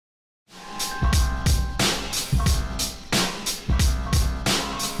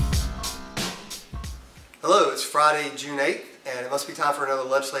Hello, it's Friday, June 8th, and it must be time for another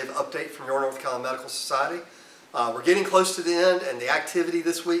legislative update from your North Carolina Medical Society. We're getting close to the end, and the activity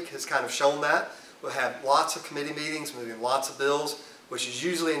this week has kind of shown that. We'll have lots of committee meetings, moving lots of bills, which is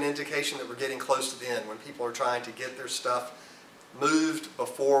usually an indication that we're getting close to the end when people are trying to get their stuff moved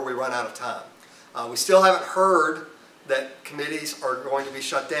before we run out of time. We still haven't heard that committees are going to be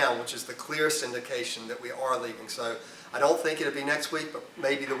shut down, which is the clearest indication that we are leaving. So I don't think it'll be next week, but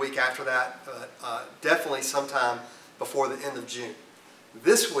maybe the week after that, but definitely sometime before the end of June.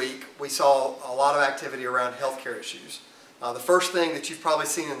 This week, we saw a lot of activity around healthcare issues. The first thing that you've probably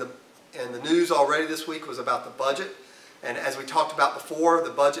seen in the news already this week was about the budget. And as we talked about before,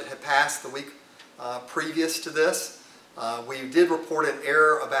 the budget had passed the week previous to this. We did report an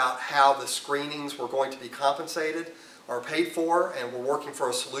error about how the screenings were going to be compensated or paid for, and we're working for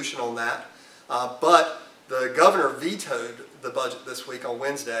a solution on that. But the governor vetoed the budget this week on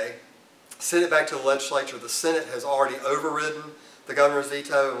Wednesday, sent it back to the legislature. The Senate has already overridden the governor's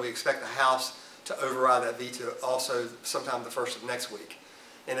veto, and we expect the House to override that veto also sometime the first of next week.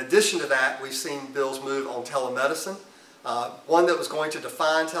 In addition to that, we've seen bills move on telemedicine. One that was going to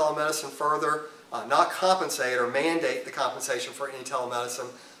define telemedicine further, not compensate or mandate the compensation for any telemedicine,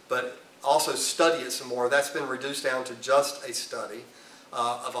 but also study it some more. That's been reduced down to just a study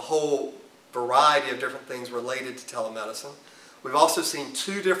of a whole variety of different things related to telemedicine. We've also seen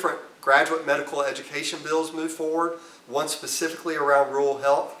two different graduate medical education bills move forward, one specifically around rural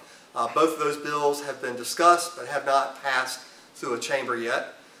health. Both of those bills have been discussed but have not passed through a chamber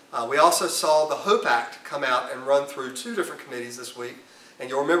yet. We also saw the HOPE Act come out and run through two different committees this week. And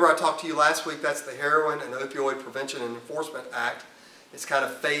you'll remember I talked to you last week, that's the Heroin and Opioid Prevention and Enforcement Act. It's kind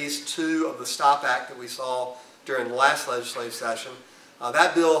of phase 2 of the STOP Act that we saw during the last legislative session.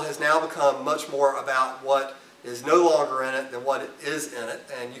 That bill has now become much more about what is no longer in it than what is in it.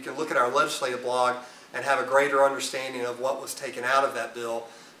 And you can look at our legislative blog and have a greater understanding of what was taken out of that bill.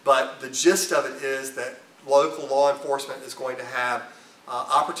 But the gist of it is that local law enforcement is going to have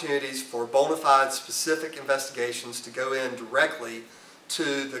opportunities for bona fide specific investigations to go in directly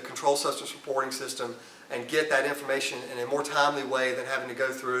to the controlled substance reporting system and get that information in a more timely way than having to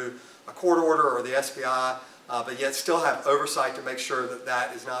go through a court order or the SBI, but yet still have oversight to make sure that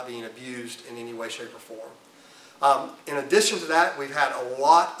that is not being abused in any way, shape, or form. In addition to that, we've had a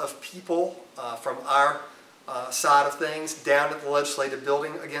lot of people from our side of things down at the legislative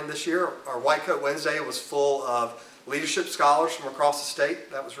building again this year. Our White Coat Wednesday was full of leadership scholars from across the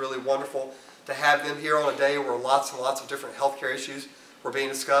state. That was really wonderful to have them here on a day where lots and lots of different healthcare issues were being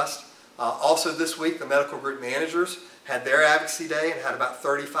discussed. Also this week, the medical group managers had their advocacy day and had about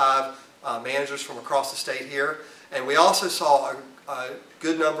 35 managers from across the state here. And we also saw a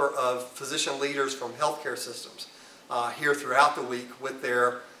good number of physician leaders from healthcare systems here throughout the week with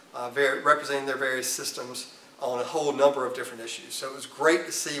their representing their various systems on a whole number of different issues. So it was great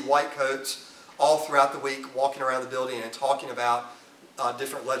to see white coats all throughout the week walking around the building and talking about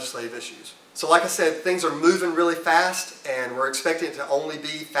different legislative issues. So like I said, things are moving really fast, and we're expecting it to only be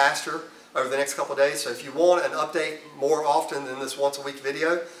faster over the next couple of days. So if you want an update more often than this once a week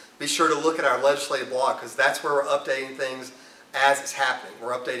video, be sure to look at our legislative blog, because that's where we're updating things as it's happening.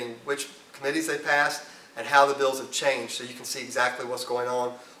 We're updating which committees they passed and how the bills have changed, so you can see exactly what's going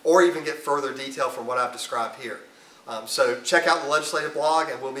on or even get further detail from what I've described here. So check out the legislative blog,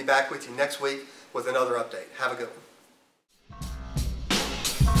 and we'll be back with you next week with another update. Have a good one.